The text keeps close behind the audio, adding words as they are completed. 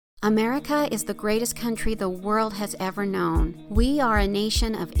America is the greatest country the world has ever known. We are a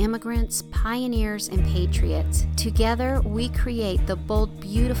nation of immigrants, pioneers, and patriots. Together, we create the bold,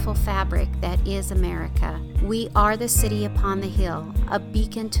 beautiful fabric that is America. We are the city upon the hill, a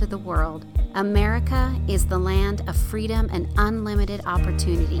beacon to the world. America is the land of freedom and unlimited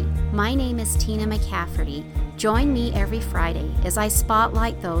opportunity. My name is Tina McCafferty. Join me every Friday as I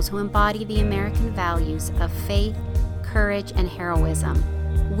spotlight those who embody the American values of faith, courage, and heroism.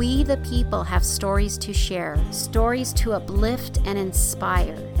 We, the people, have stories to share, stories to uplift and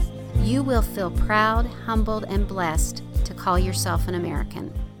inspire. You will feel proud, humbled, and blessed to call yourself an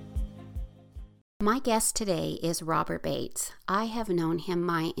American. My guest today is Robert Bates. I have known him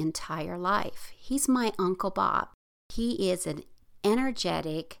my entire life. He's my Uncle Bob. He is an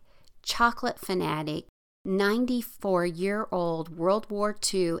energetic, chocolate fanatic, 94-year-old World War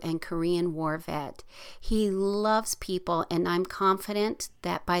II and Korean War vet. He loves people, and I'm confident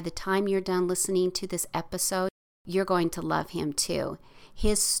that by the time you're done listening to this episode, you're going to love him too.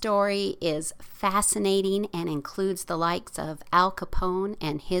 His story is fascinating and includes the likes of Al Capone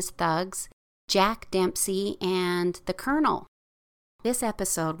and his thugs, Jack Dempsey, and the Colonel. This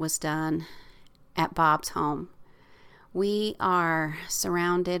episode was done at Bob's home. We are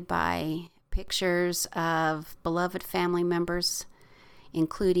surrounded by pictures of beloved family members,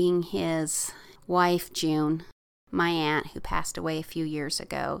 including his wife, June, my aunt, who passed away a few years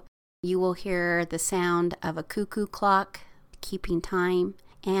ago. You will hear the sound of a cuckoo clock keeping time,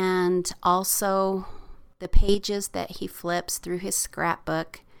 and also the pages that he flips through his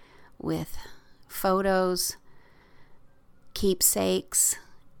scrapbook with photos, keepsakes,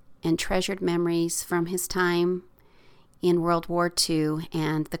 and treasured memories from his time in World War II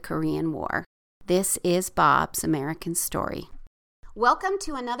and the Korean War. This is Bob's American Story. Welcome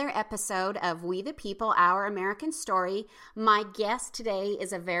to another episode of We the People, Our American Story. My guest today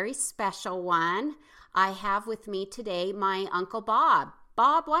is a very special one. I have with me today my Uncle Bob.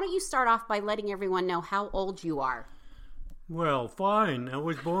 Bob, why don't you start off by letting everyone know how old you are? Well, fine. I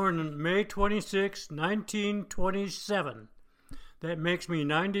was born on May 26, 1927. That makes me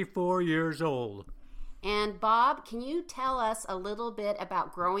 94 years old. And Bob, can you tell us a little bit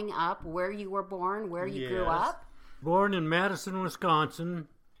about growing up, where you were born, where you grew up? Born in Madison, Wisconsin,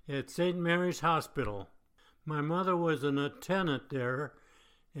 at St. Mary's Hospital. My mother was an attendant there,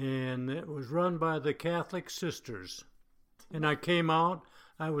 and it was run by the Catholic Sisters. And I came out,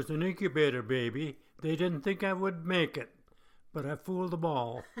 I was an incubator baby. They didn't think I would make it, but I fooled them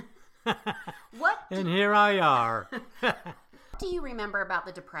all. And here I are. What do you remember about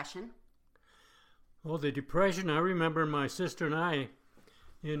the Depression? Well, the Depression, I remember my sister and I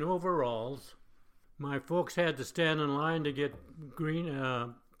in overalls. My folks had to stand in line to get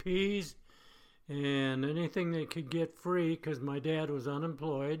green peas and anything they could get free because my dad was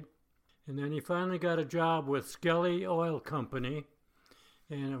unemployed. And then he finally got a job with Skelly Oil Company,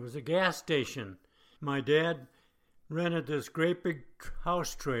 and it was a gas station. My dad rented this great big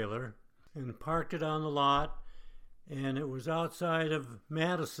house trailer and parked it on the lot. And it was outside of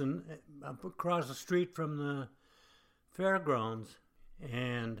Madison, across the street from the fairgrounds.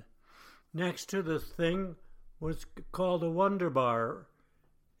 And next to the thing was called a Wonder Bar.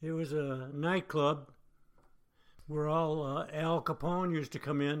 It was a nightclub where all Al Capone used to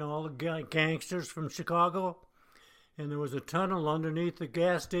come in, all the gangsters from Chicago. And there was a tunnel underneath the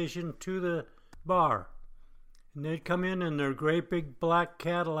gas station to the bar. And they'd come in their great big black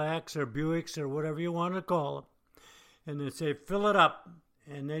Cadillacs or Buicks or whatever you want to call them. And they'd say, fill it up.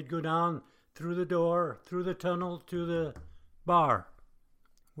 And they'd go down through the door, through the tunnel to the bar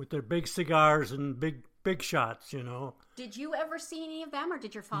with their big cigars and big shots, you know. Did you ever see any of them, or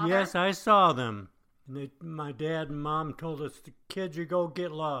did your father? Yes, I saw them. And my dad and mom told us, the kids, you go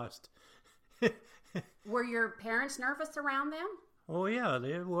get lost. Were your parents nervous around them? Oh, yeah,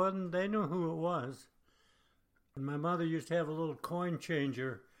 they knew who it was. And my mother used to have a little coin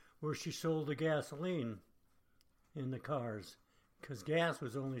changer where she sold the gasoline in the cars, because gas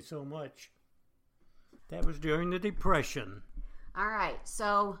was only so much. That was during the Depression. All right,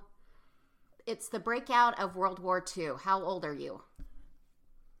 so it's the breakout of World War II. How old are you?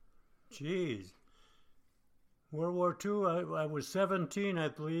 Jeez. World War II, I was 17, I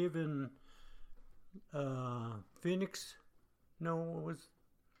believe, in Phoenix. No, it was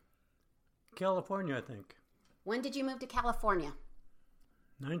California, I think. When did you move to California?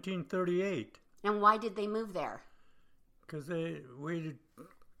 1938. And why did they move there? Because we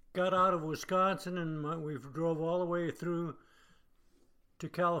got out of Wisconsin and we drove all the way through to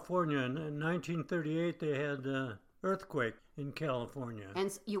California. And in 1938, they had an earthquake in California.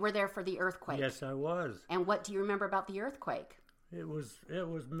 And you were there for the earthquake? Yes, I was. And what do you remember about the earthquake? it was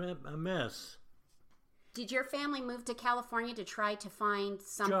a mess. Did your family move to California to try to find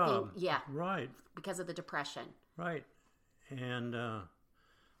something? Job. Yeah. Right. Because of the Depression. Right. And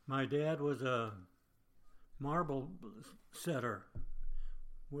my dad was a marble setter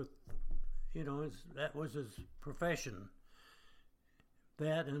with, that was his profession.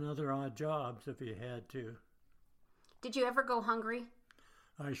 That and other odd jobs if he had to. Did you ever go hungry?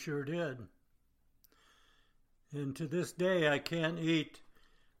 I sure did. And to this day, I can't eat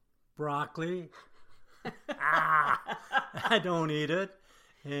broccoli. I don't eat it.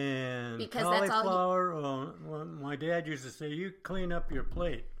 And because cauliflower, well, my dad used to say, you clean up your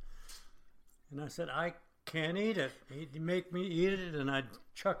plate. And I said, I can't eat it. He'd make me eat it, and I'd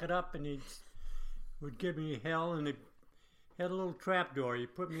chuck it up, and he would give me hell, and he had a little trap door. He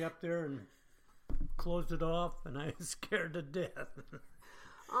put me up there and closed it off, and I was scared to death.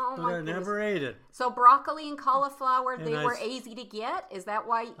 Oh, but my I goodness. never ate it. So broccoli and cauliflower, And they were easy to get? Is that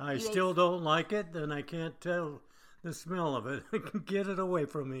why I still don't like it, and I can't tell the smell of it. Get it away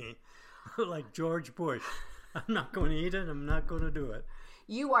from me. Like George Bush. I'm not going to eat it. I'm not going to do it.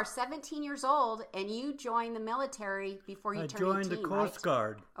 You are 17 years old, and you joined the military before you turned 18, I joined the Coast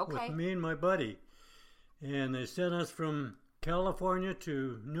Guard Okay. with me and my buddy. And they sent us from California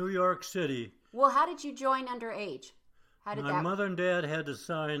to New York City. Well, how did you join underage? How did My mother and dad had to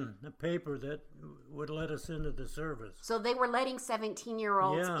sign a paper that would let us into the service. So they were letting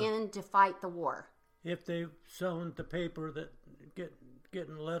 17-year-olds Yeah. in to fight the war. If they signed the paper that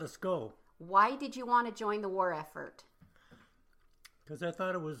getting let us go. Why did you want to join the war effort? Because I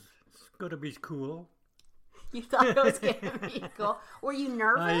thought it was going to be cool. You thought it was going to be cool. Were you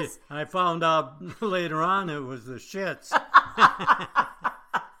nervous? I found out later on it was the shits.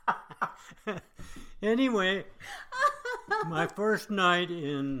 Anyway, my first night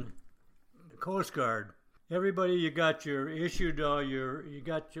in the Coast Guard, everybody, you got your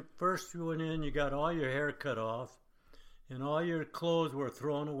first you went in, you got all your hair cut off, and all your clothes were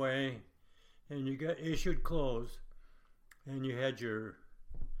thrown away, and you got issued clothes, and you had your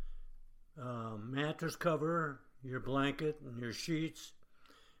mattress cover, your blanket, and your sheets,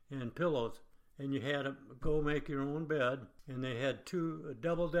 and pillows, and you had to go make your own bed, and they had a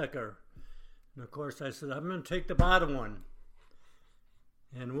double-decker. And of course, I said, I'm going to take the bottom one.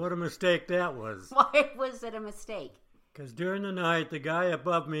 And what a mistake that was. Why was it a mistake? Because during the night, the guy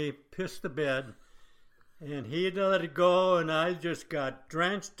above me pissed the bed, and he let it go, and I just got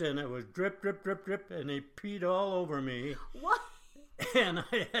drenched, and it was drip, drip, drip, drip, and he peed all over me. What? And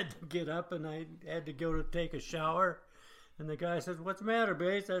I had to get up, and I had to go to take a shower. And the guy says, what's the matter,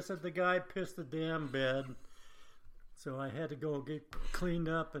 Bates? I said, the guy pissed the damn bed. So I had to go get cleaned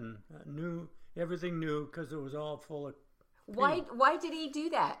up and everything new because it was all full of pee. Why did he do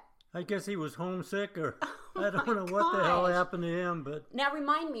that? I guess he was homesick or Oh I don't know what the hell happened to him. But Now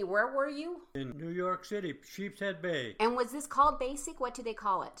remind me, where were you? in New York City, Sheepshead Bay, And was this called basic? What do they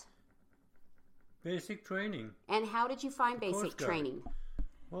call it? basic training. And how did you find basic Coast Guard. training?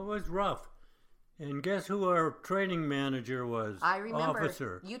 Well, it was rough. And guess who our training manager was? I remember.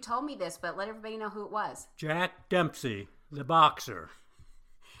 Officer. You told me this, but let everybody know who it was. Jack Dempsey, the boxer.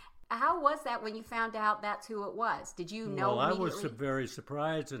 How was that when you found out that's who it was? Did you know Well, I immediately? was very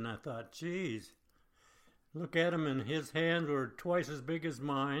surprised, and I thought, geez, look at him, and his hands were twice as big as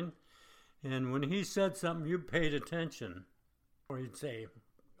mine. And when he said something, you paid attention. Or he'd say,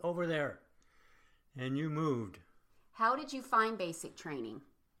 over there. And you moved. How did you find basic training?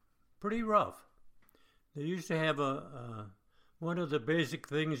 Pretty rough. They used to have one of the basic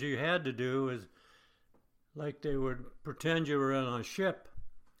things you had to do is, like they would pretend you were on a ship,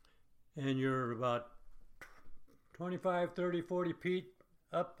 and you're about 25, 30, 40 feet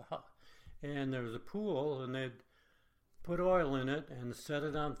up, and there was a pool, and they'd put oil in it and set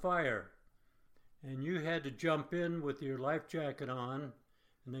it on fire. And you had to jump in with your life jacket on,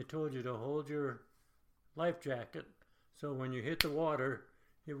 and they told you to hold your life jacket so when you hit the water,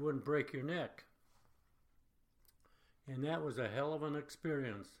 it wouldn't break your neck. And that was a hell of an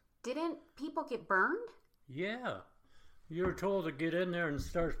experience. Didn't people get burned? Yeah. You were told to get in there and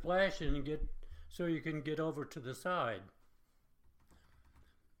start splashing and so you can get over to the side.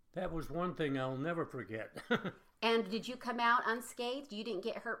 That was one thing I'll never forget. And did you come out unscathed? You didn't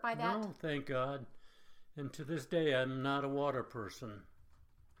get hurt by that? No, thank God. And to this day, I'm not a water person.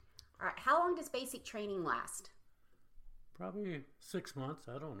 All right. How long does basic training last? Probably 6 months.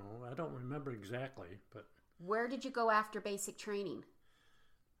 I don't know. I don't remember exactly, but Where did you go after basic training?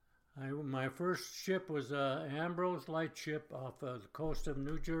 my first ship was Ambrose Lightship off the coast of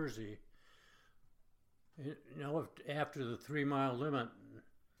New Jersey. After the 3-mile limit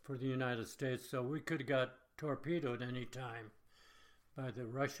for the United States, so we could have got torpedoed any time. by the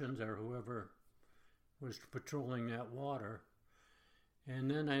Russians or whoever was patrolling that water. And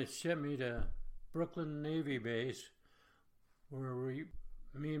then they sent me to Brooklyn Navy Base, where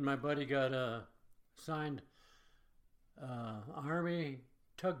me and my buddy got a signed Army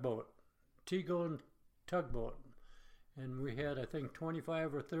tugboat, T-Gun tugboat. And we had, I think,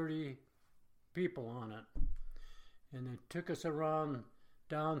 25 or 30 people on it. And it took us around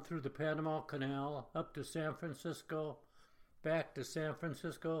down through the Panama Canal, up to San Francisco, back to San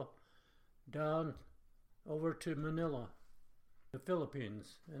Francisco, down over to Manila, the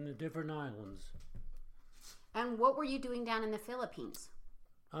Philippines, and the different islands. And what were you doing down in the Philippines?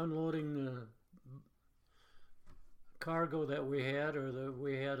 Unloading the cargo that we had,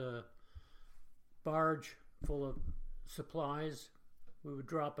 we had a barge full of supplies. We would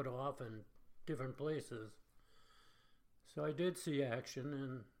drop it off in different places. So I did see action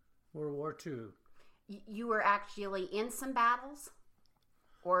in World War II. You were actually in some battles?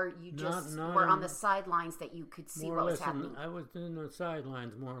 Or you just not were on the sidelines that you could see what was happening? I was in the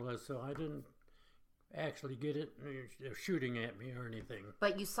sidelines, more or less, so I didn't actually get it shooting at me or anything.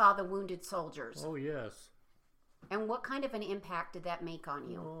 But you saw the wounded soldiers? Oh, yes. And what kind of an impact did that make on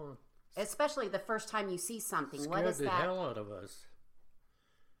you? Oh, especially the first time you see something. What is scared that? the hell out of us.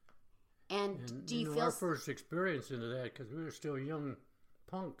 And do you feel... our first experience into that, because we were still young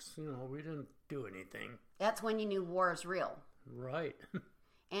punks, we didn't do anything. That's when you knew war is real. Right.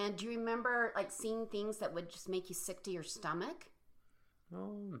 And do you remember, seeing things that would just make you sick to your stomach?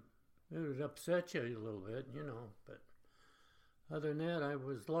 Oh, it would upset you a little bit, but other than that, I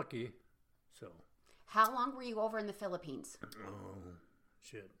was lucky, so. How long were you over in the Philippines? Oh,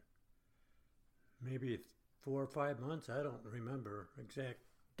 shit. Maybe 4 or 5 months. I don't remember exact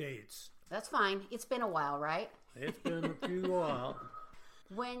dates. That's fine. It's been a while, right? It's been a few while.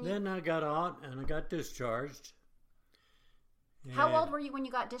 Then I got out and I got discharged. How old were you when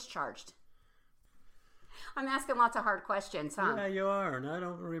you got discharged? I'm asking lots of hard questions, huh? Yeah, you are, and I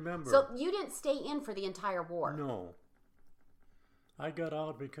don't remember. So you didn't stay in for the entire war? No. I got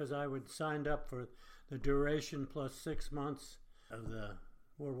out because I would signed up for the duration plus 6 months of the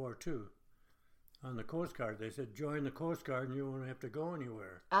World War II on the Coast Guard. They said, join the Coast Guard and you won't have to go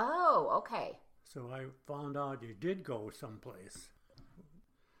anywhere. Oh, okay. So I found out you did go someplace.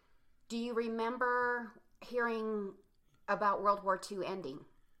 Do you remember hearing about World War II ending?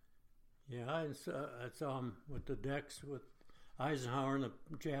 Yeah, I saw him with the decks with Eisenhower and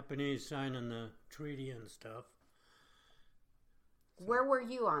the Japanese signing the treaty and stuff. So, where were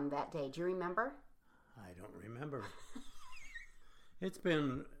you on that day? Do you remember? I don't remember. It's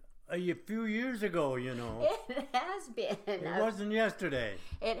been a few years ago, It has been. It wasn't yesterday.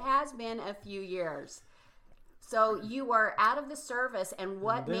 It has been a few years. So you were out of the service, and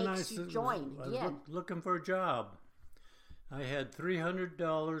what makes you join? I was looking for a job. I had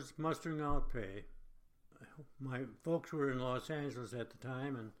 $300 mustering out pay. My folks were in Los Angeles at the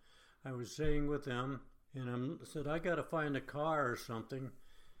time, and I was staying with them. And I said, I got to find a car or something.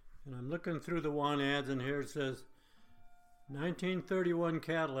 And I'm looking through the want ads, and here it says, 1931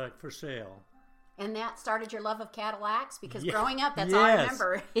 Cadillac for sale. And that started your love of Cadillacs? Because growing up, that's all I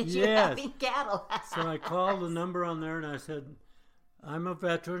remember is you having Cadillacs. So I called the number on there, and I said, I'm a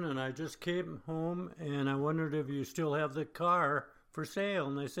veteran, and I just came home, and I wondered if you still have the car for sale.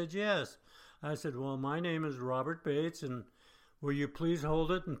 And they said, yes. I said, well, my name is Robert Bates, and will you please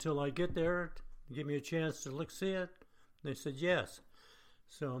hold it until I get there? Give me a chance to see it. They said, yes.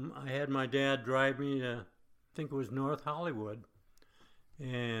 So I had my dad drive me to, I think it was North Hollywood,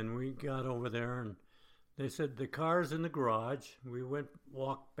 and we got over there, and they said, the car's in the garage. We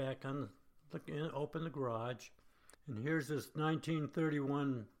walked back opened the garage, and here's this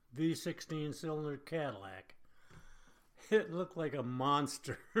 1931 V16 cylinder Cadillac. It looked like a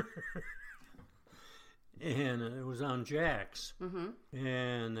monster. And it was on jacks. Mm-hmm.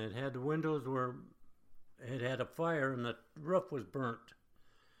 And it had the windows it had a fire and the roof was burnt.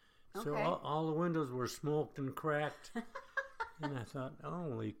 Okay. So all the windows were smoked and cracked. And I thought,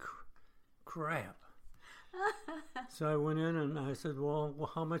 holy crap. So I went in and I said, well,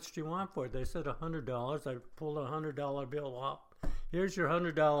 how much do you want for it? They said $100. I pulled a $100 bill off. Here's your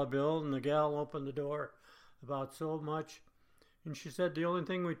 $100 bill. And the gal opened the door about so much. And she said the only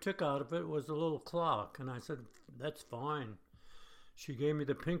thing we took out of it was a little clock. And I said, that's fine. She gave me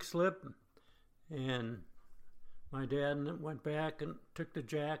the pink slip. And my dad went back and took the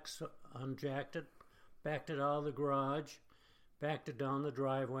jacks, unjacked it, backed it out of the garage, backed it down the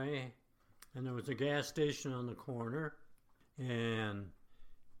driveway. And there was a gas station on the corner. And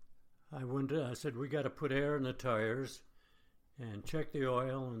I said, we got to put air in the tires and check the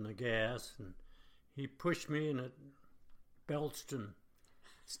oil and the gas. And he pushed me and it belched and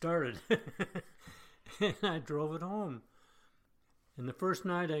started. And I drove it home. And the first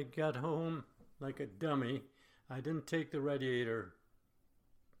night I got home like a dummy, I didn't take the radiator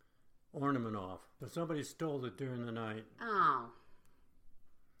ornament off. But somebody stole it during the night. Oh.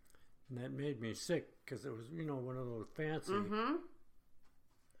 And that made me sick because it was, one of those fancy. Mm-hmm.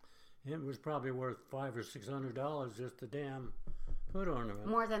 It was probably worth $500 or $600 just the damn hood ornament.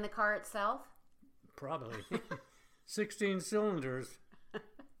 More than the car itself? Probably. 16 cylinders.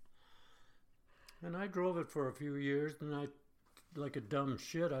 And I drove it for a few years, and like a dumb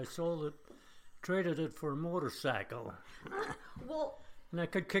shit, I sold it, traded it for a motorcycle. Well, and I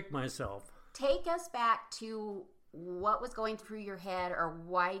could kick myself. Take us back to what was going through your head, or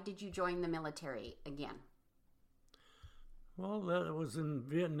why did you join the military again? Well, that was in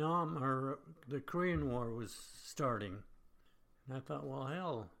Vietnam, or the Korean War was starting. And I thought, well,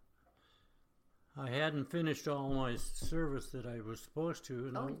 hell, I hadn't finished all my service that I was supposed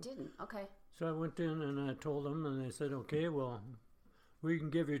to. Oh, you didn't? Okay. So I went in and I told them, and they said, okay, well, we can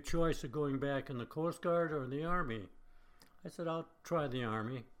give you a choice of going back in the Coast Guard or the Army. I said, I'll try the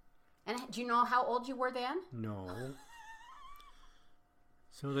Army. And do you know how old you were then? No.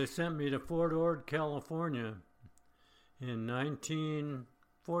 So they sent me to Fort Ord, California in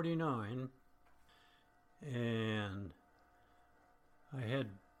 1949, and I had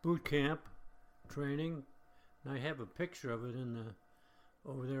boot camp training, and I have a picture of it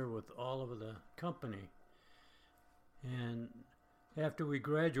over there with all of the company. And after we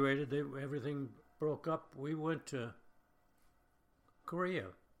graduated, everything broke up. We went to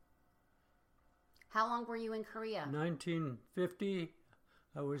Korea. How long were you in Korea? 1950.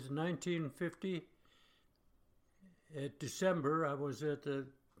 I was 1950. At December, I was at the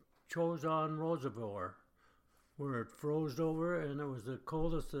Chosun Reservoir, where it froze over, and it was the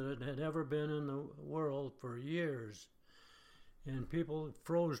coldest that it had ever been in the world for years. And people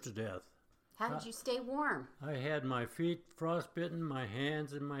froze to death. How did you stay warm? I had my feet frostbitten, my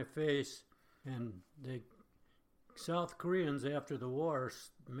hands and my face, and the South Koreans after the war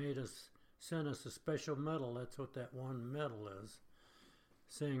sent us a special medal. That's what that one medal is,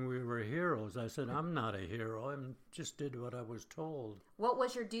 saying we were heroes. I said, I'm not a hero. I just did what I was told. What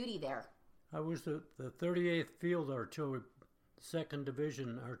was your duty there? I was the 38th Field Artillery, 2nd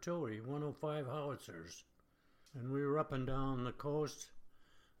Division Artillery, 105 howitzers. And we were up and down the coast,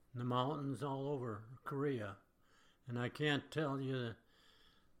 the mountains all over Korea. And I can't tell you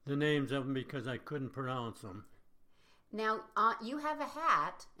the names of them because I couldn't pronounce them. Now, you have a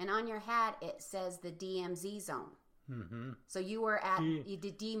hat, and on your hat it says the DMZ zone. Mm-hmm. So you were at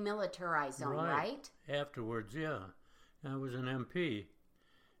the demilitarized zone, right? Afterwards, yeah. I was an MP.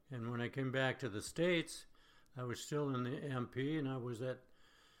 And when I came back to the States, I was still in the MP, and I was at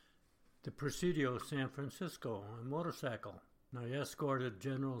the Presidio San Francisco on a motorcycle. And I escorted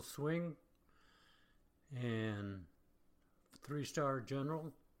General Swing and 3-star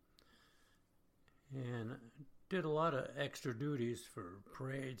General, and did a lot of extra duties for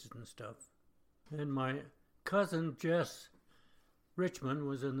parades and stuff. And my cousin Jess Richmond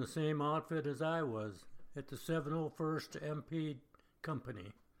was in the same outfit as I was at the 701st MP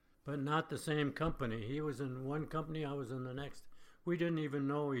Company, but not the same company. He was in one company, I was in the next. We didn't even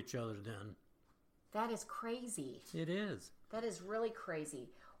know each other then. That is crazy. It is. That is really crazy.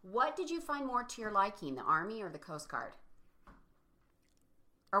 What did you find more to your liking, the Army or the Coast Guard?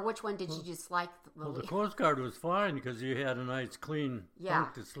 Or which one did you just like? Well, the Coast Guard was fine because you had a nice clean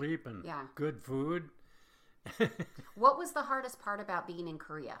bunk to sleep and good food. What was the hardest part about being in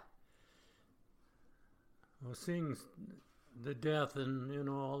Korea? Well, seeing the death and,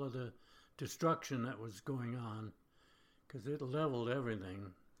 all of the destruction that was going on, because it leveled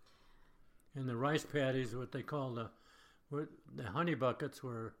everything. And the rice paddies, what they call the honey buckets,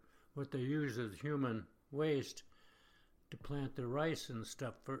 were what they use as human waste to plant the rice and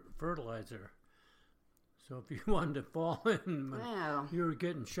stuff for fertilizer. So if you wanted to fall in, you were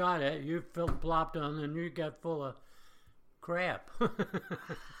getting shot at, you plopped on and you got full of crap.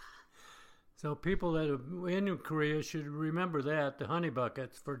 So people that are in Korea should remember that, the honey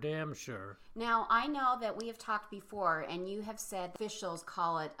buckets, for damn sure. Now, I know that we have talked before, and you have said officials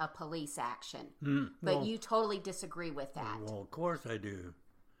call it a police action. But you totally disagree with that. Well, of course I do.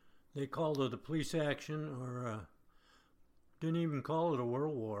 They called it a police action, or didn't even call it a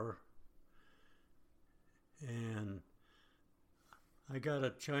world war. And I got a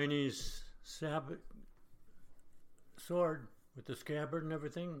Chinese sword with the scabbard and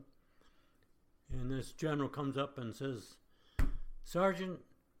everything. And this general comes up and says, Sergeant,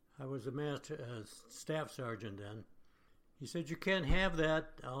 I was a staff sergeant then. He said, you can't have that.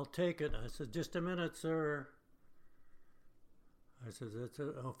 I'll take it. I said, just a minute, sir. I says, it's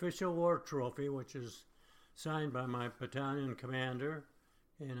an official war trophy, which is signed by my battalion commander,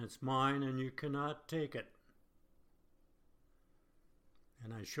 and it's mine, and you cannot take it.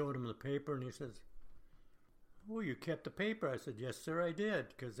 And I showed him the paper, and he says, oh, you kept the paper? I said, yes, sir, I did,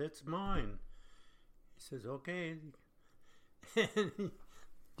 because it's mine. He says, okay. And he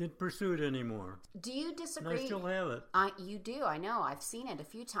didn't pursue it anymore. Do you disagree? And I still have it. You do, I know. I've seen it a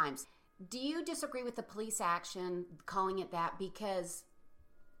few times. Do you disagree with the police action, calling it that? Because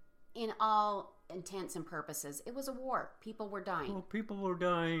in all intents and purposes, it was a war. People were dying. Well, people were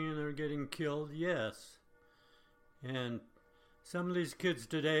dying and they're getting killed, yes. And some of these kids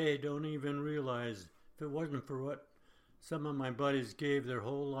today don't even realize if it wasn't for what some of my buddies gave their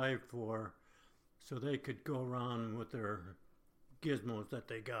whole life for, so they could go around with their gizmos that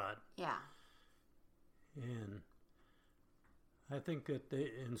they got. Yeah. And I think that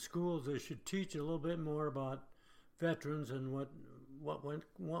in schools they should teach a little bit more about veterans and what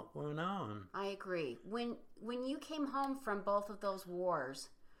went on. I agree. When you came home from both of those wars,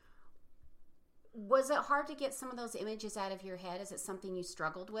 was it hard to get some of those images out of your head? Is it something you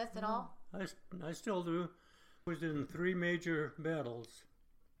struggled with at all? I still do. I was in 3 major battles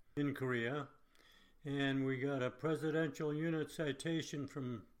in Korea, and we got a Presidential Unit Citation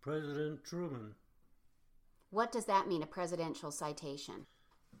from President Truman. What does that mean, a presidential citation?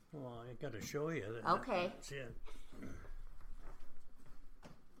 Well, I got to show you. Okay. See it.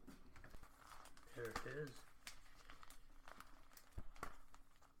 There it is.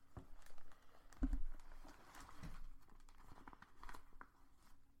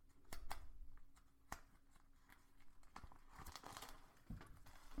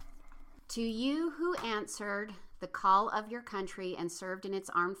 To you who answered the call of your country and served in its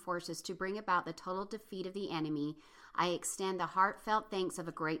armed forces to bring about the total defeat of the enemy, I extend the heartfelt thanks of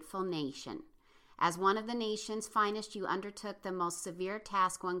a grateful nation. As one of the nation's finest, you undertook the most severe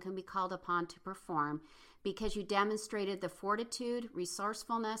task one can be called upon to perform because you demonstrated the fortitude,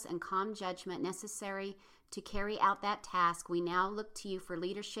 resourcefulness, and calm judgment necessary to carry out that task. We now look to you for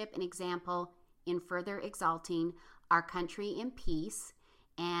leadership and example in further exalting our country in peace.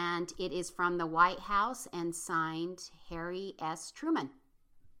 And it is from the White House and signed Harry S. Truman.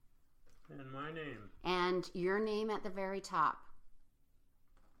 And my name. And your name at the very top.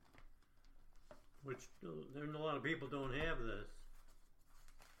 Which, there's a lot of people don't have this.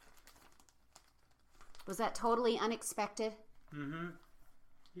 Was that totally unexpected? Mm-hmm.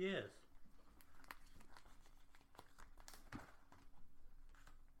 Yes.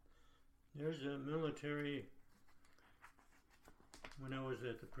 There's a military when I was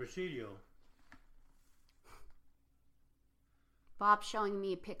at the Presidio. Bob's showing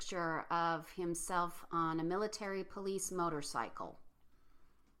me a picture of himself on a military police motorcycle.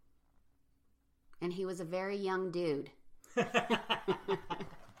 And he was a very young dude.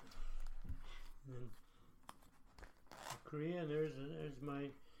 Korea, there's my...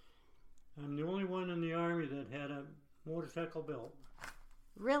 I'm the only one in the Army that had a motorcycle built.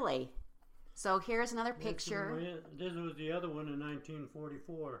 Really? So here's another picture. This was the other one in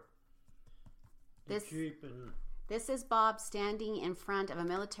 1944. The Jeep and... This is Bob standing in front of a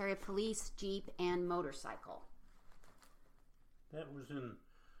military police Jeep and motorcycle. That was in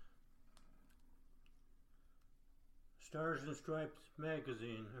Stars and Stripes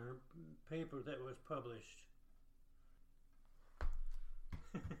magazine, or paper that was published.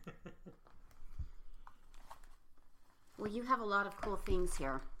 Well, you have a lot of cool things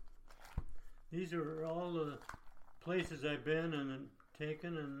here. These are all the places I've been and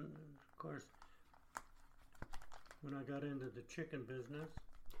taken, and of course, when I got into the chicken business.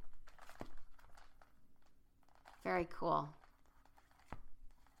 Very cool.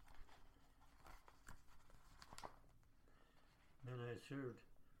 And I served.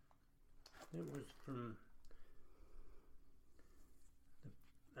 It was from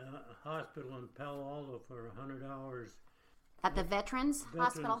the hospital in Palo Alto for 100 hours. At the Veterans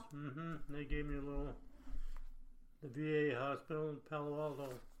Hospital? Mm-hmm. They gave me the VA hospital in Palo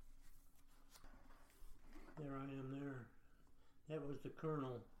Alto. There I am there. That was the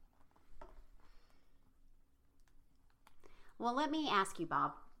colonel. Well, let me ask you,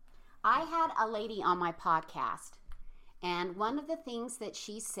 Bob. I had a lady on my podcast, and one of the things that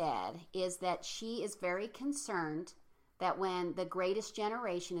she said is that she is very concerned that when the greatest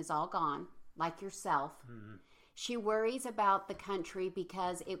generation is all gone, like yourself, she worries about the country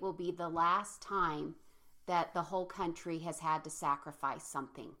because it will be the last time that the whole country has had to sacrifice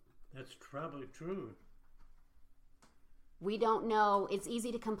something. That's probably true. We don't know. It's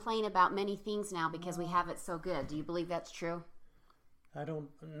easy to complain about many things now because we have it so good. Do you believe that's true? I don't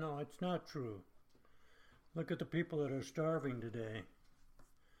know. It's not true. Look at the people that are starving today.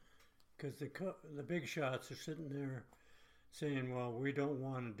 Because the big shots are sitting there saying, well, we don't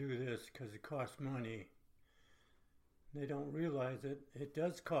want to do this because it costs money. They don't realize that it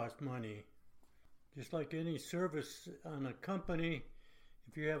does cost money. Just like any service on a company,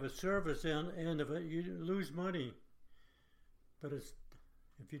 if you have a service end of it, you lose money. But if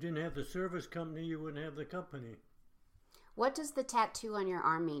you didn't have the service company, you wouldn't have the company. What does the tattoo on your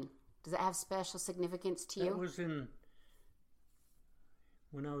arm mean? Does it have special significance to you? That was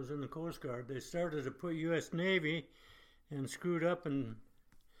when I was in the Coast Guard. They started to put U.S. Navy and screwed up and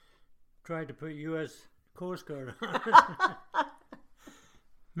tried to put U.S. Coast Guard on it.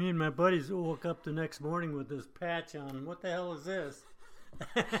 Me and my buddies woke up the next morning with this patch on. What the hell is this?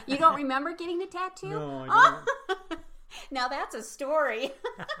 You don't remember getting the tattoo? No, I don't. Now that's a story.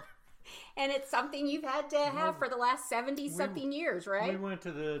 And it's something you've had to have for the last 70-something years, right? We went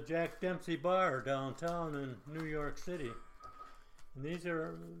to the Jack Dempsey Bar downtown in New York City. And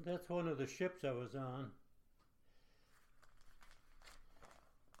that's one of the ships I was on.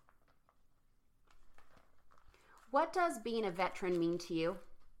 What does being a veteran mean to you?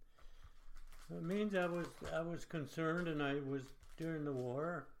 It means I was concerned, and I was during the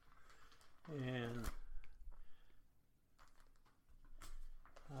war, and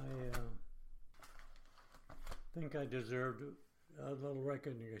I think I deserved a little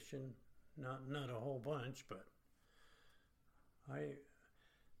recognition, not a whole bunch, but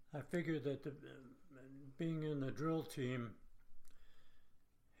I figured that being in the drill team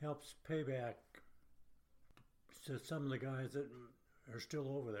helps pay back to some of the guys that are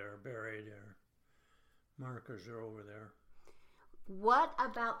still over there, buried, or markers are over there. What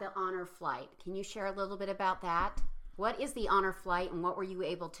about the honor flight? Can you share a little bit about that? What is the honor flight, and what were you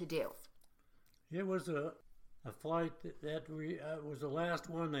able to do? It was a flight that was the last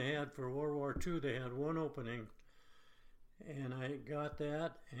one they had for World War II. They had one opening, and I got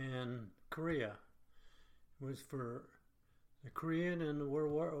that. And Korea was for the Korean and the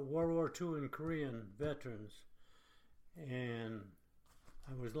World War II and Korean veterans. And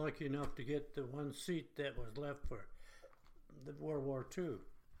I was lucky enough to get the one seat that was left for the World War II.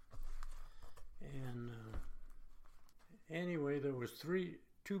 And anyway, there was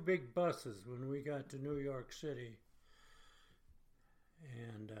two big buses when we got to New York City,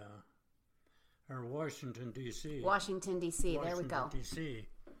 and or Washington D.C. Washington D.C. There we go. Washington D.C.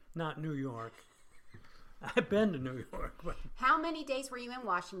 Not New York. I've been to New York. But how many days were you in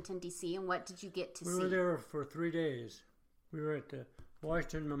Washington D.C. and what did you get to see? We were there for 3 days. We were at the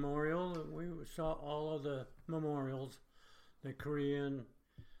Washington Memorial. We saw all of the memorials, the Korean,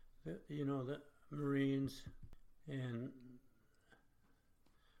 the Marines, and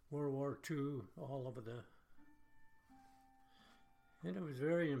World War II, all over and it was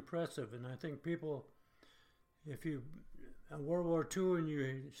very impressive. And I think people, if you World War II and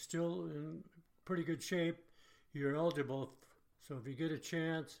you're still in pretty good shape, you're eligible. So if you get a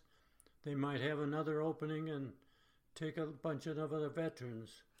chance, they might have another opening and take a bunch of other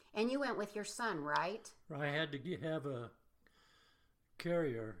veterans. And you went with your son, right? I had to have a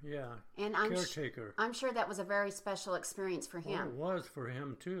carrier, yeah, and caretaker. I'm sure that was a very special experience for him. Oh, it was for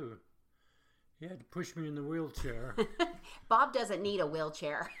him, too. He had to push me in the wheelchair. Bob doesn't need a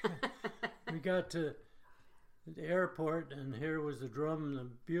wheelchair. We got to the airport, and here was the drum, the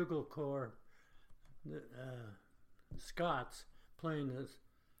bugle corps, the Scots playing the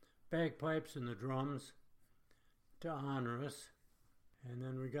bagpipes and the drums to honor us. And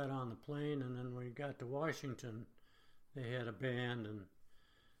then we got on the plane, and then we got to Washington. They had a band, and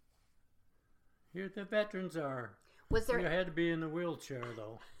here the veterans are. Was there? You had to be in the wheelchair,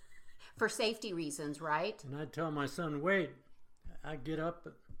 though. For safety reasons, right? And I'd tell my son, wait. I'd get up,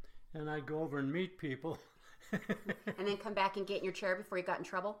 and I'd go over and meet people. And then come back and get in your chair before you got in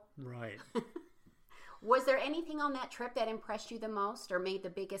trouble? Right. Was there anything on that trip that impressed you the most or made the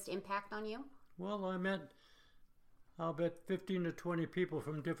biggest impact on you? Well, I met, I'll bet, 15 to 20 people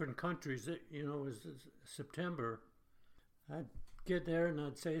from different countries. It was September. I'd get there and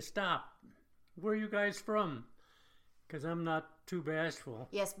I'd say, stop. Where are you guys from? Because I'm not too bashful.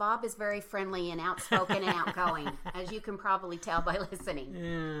 Yes, Bob is very friendly and outspoken and outgoing, as you can probably tell by listening.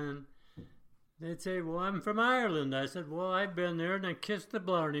 And they'd say, well, I'm from Ireland. I said, well, I've been there and I kissed the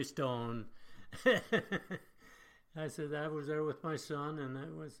Blarney Stone. I said, I was there with my son, and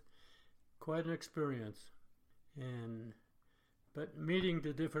that was quite an experience. But meeting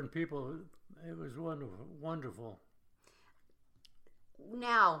the different people, it was wonderful.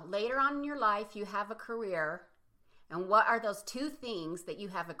 Now, later on in your life, you have a career. And what are those two things that you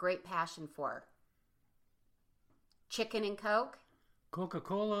have a great passion for? Chicken and Coke?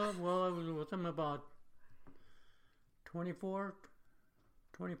 Coca-Cola, well, I was with them about 24,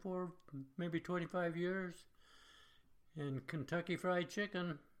 24, maybe 25 years. And Kentucky Fried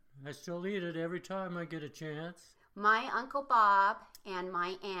Chicken, I still eat it every time I get a chance. My Uncle Bob and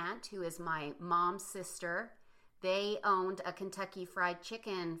my aunt, who is my mom's sister, they owned a Kentucky Fried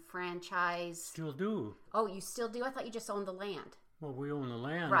Chicken franchise. Still do. Oh, you still do? I thought you just owned the land. Well, we own the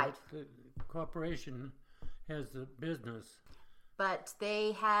land. Right. The corporation has the business. But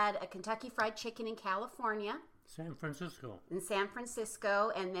they had a Kentucky Fried Chicken in California. San Francisco. In San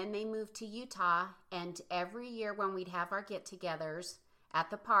Francisco, and then they moved to Utah. And every year when we'd have our get-togethers at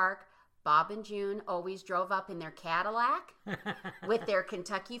the park, Bob and June always drove up in their Cadillac with their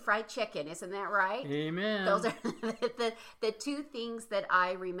Kentucky Fried Chicken. Isn't that right? Amen. Those are the two things that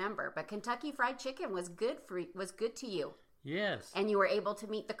I remember. But Kentucky Fried Chicken was good to you. Yes. And you were able to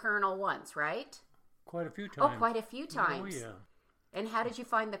meet the Colonel once, right? Quite a few times. Oh, quite a few times. Oh, yeah. And how did you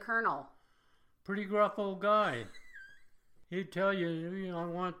find the Colonel? Pretty gruff old guy. He'd tell you, I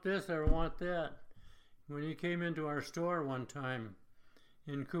want this or I want that. When he came into our store one time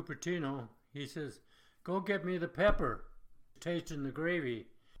in Cupertino, he says, go get me the pepper. Tasting the gravy.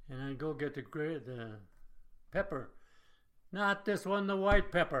 And I'd go get the pepper. Not this one, the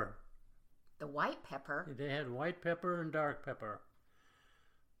white pepper. The white pepper? They had white pepper and dark pepper.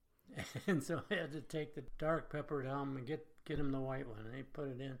 And so I had to take the dark pepper down and get him the white one. And he put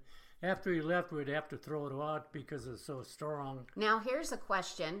it in. After he left, we'd have to throw it out because it's so strong. Now, here's a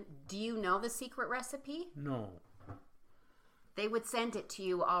question. Do you know the secret recipe? No. They would send it to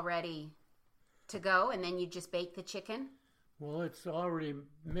you already to go, and then you just bake the chicken? Well, it's already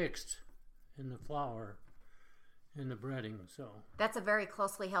mixed in the flour and the breading, so. That's a very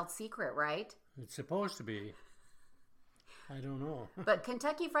closely held secret, right? It's supposed to be. I don't know. But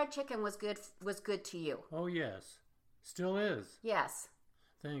Kentucky Fried Chicken was good to you. Oh, yes. Still is. Yes.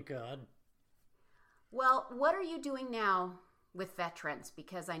 Thank God. Well, what are you doing now with veterans?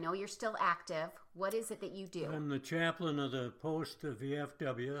 Because I know you're still active. What is it that you do? I'm the chaplain of the post of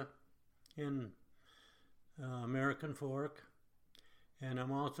VFW in American Fork. And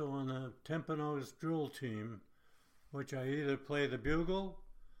I'm also on the Tempano's drill team, which I either play the bugle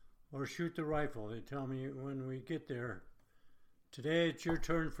or shoot the rifle. They tell me when we get there, today it's your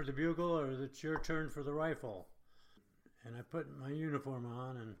turn for the bugle or it's your turn for the rifle. And I put my uniform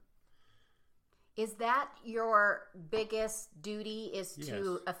on. And is that your biggest duty, is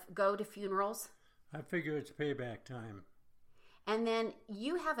to go to funerals? I figure it's payback time. And then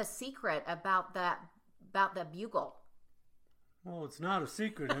you have a secret about the bugle. Well, it's not a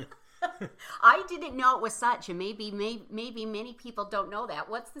secret. I didn't know it was such, and maybe many people don't know that.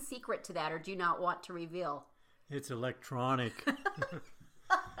 What's the secret to that, or do you not want to reveal? It's electronic.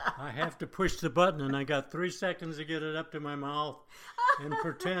 I have to push the button, and I got 3 seconds to get it up to my mouth and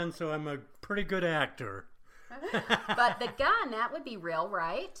pretend, so I'm a pretty good actor. But the gun, that would be real,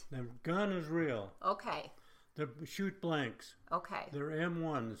 right? The gun is real. Okay. The shoot blanks. Okay. They're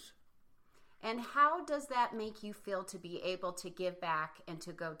M1s. And how does that make you feel to be able to give back and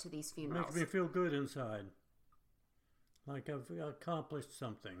to go to these funerals? Makes me feel good inside. Like I've accomplished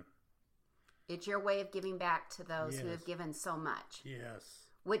something. It's your way of giving back to those who Yes. have given so much. Yes.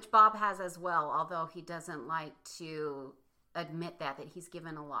 Which Bob has as well, although he doesn't like to admit that he's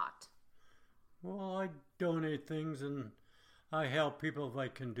given a lot. Well, I donate things and I help people if I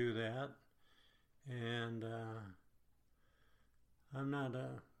can do that. And I'm not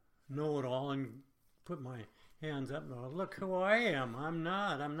a know-it-all and put my hands up and go, look who I am. I'm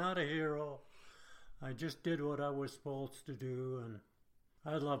not a hero. I just did what I was supposed to do, and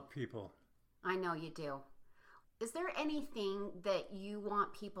I love people. I know you do. Is there anything that you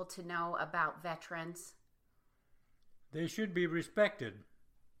want people to know about veterans? They should be respected.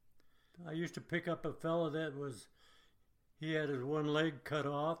 I used to pick up a fella he had his one leg cut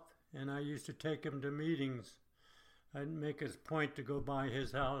off, and I used to take him to meetings. I'd make his point to go by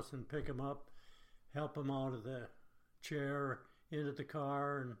his house and pick him up, help him out of the chair, into the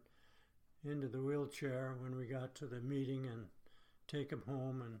car, and into the wheelchair when we got to the meeting, and take him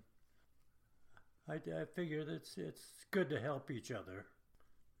home. And I figure that it's good to help each other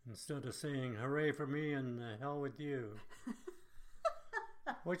instead of saying hooray for me and the hell with you.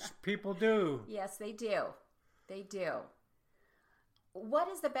 Which people do. Yes, they do. They do. What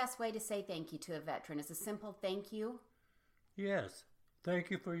is the best way to say thank you to a veteran? Is a simple thank you? Yes. Thank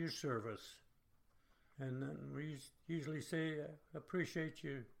you for your service. And then we usually say, appreciate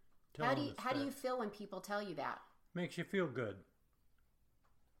you telling us How do that. you feel when people tell you that? Makes you feel good.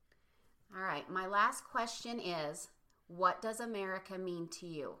 All right. My last question is, what does America mean to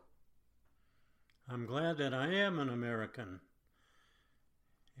you? I'm glad that I am an American.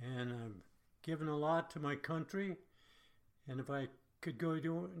 And I've given a lot to my country. And if I could go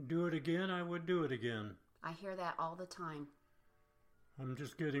do it again, I would do it again. I hear that all the time. I'm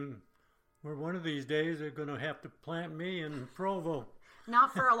just getting, where one of these days they're going to have to plant me in Provo.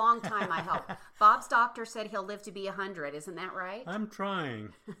 Not for a long time, I hope. Bob's doctor said he'll live to be 100. Isn't that right? I'm trying.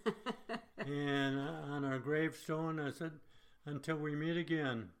 And on our gravestone, I said, until we meet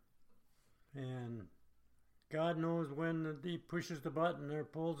again. And God knows when he pushes the button or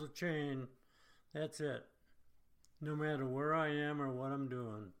pulls the chain. That's it. No matter where I am or what I'm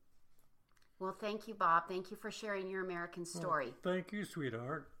doing. Well, thank you, Bob. Thank you for sharing your American story. Well, thank you,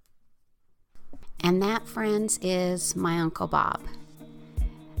 sweetheart. And that, friends, is my Uncle Bob.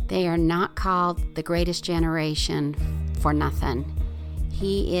 They are not called the greatest generation for nothing.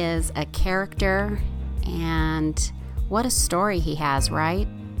 He is a character, and what a story he has, right?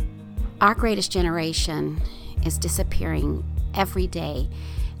 Our greatest generation is disappearing every day,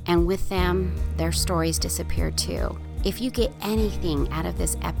 and with them, their stories disappear too. If you get anything out of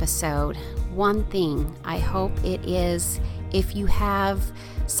this episode, one thing, I hope it is, if you have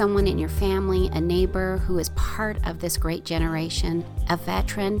someone in your family, a neighbor who is part of this great generation, a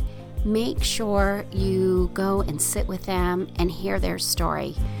veteran, make sure you go and sit with them and hear their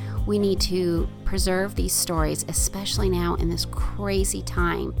story. We need to preserve these stories, especially now in this crazy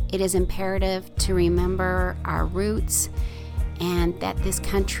time. It is imperative to remember our roots and that this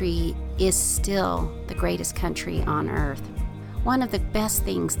country is still the greatest country on earth. One of the best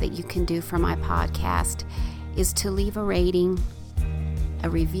things that you can do for my podcast is to leave a rating, a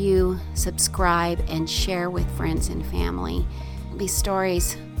review, subscribe, and share with friends and family. These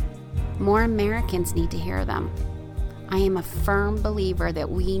stories, more Americans need to hear them. I am a firm believer that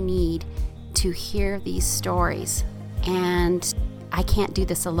we need to hear these stories, and I can't do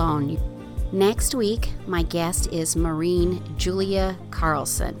this alone. Next week, my guest is Marine Julia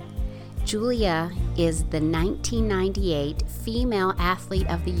Carlson. Julia is the 1998 Female Athlete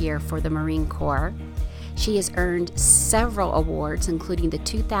of the Year for the Marine Corps. She has earned several awards, including the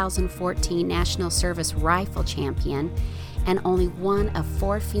 2014 National Service Rifle Champion, and only one of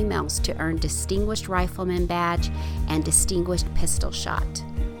 4 females to earn Distinguished Rifleman Badge and Distinguished Pistol Shot.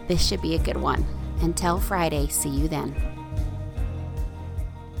 This should be a good one. Until Friday, see you then.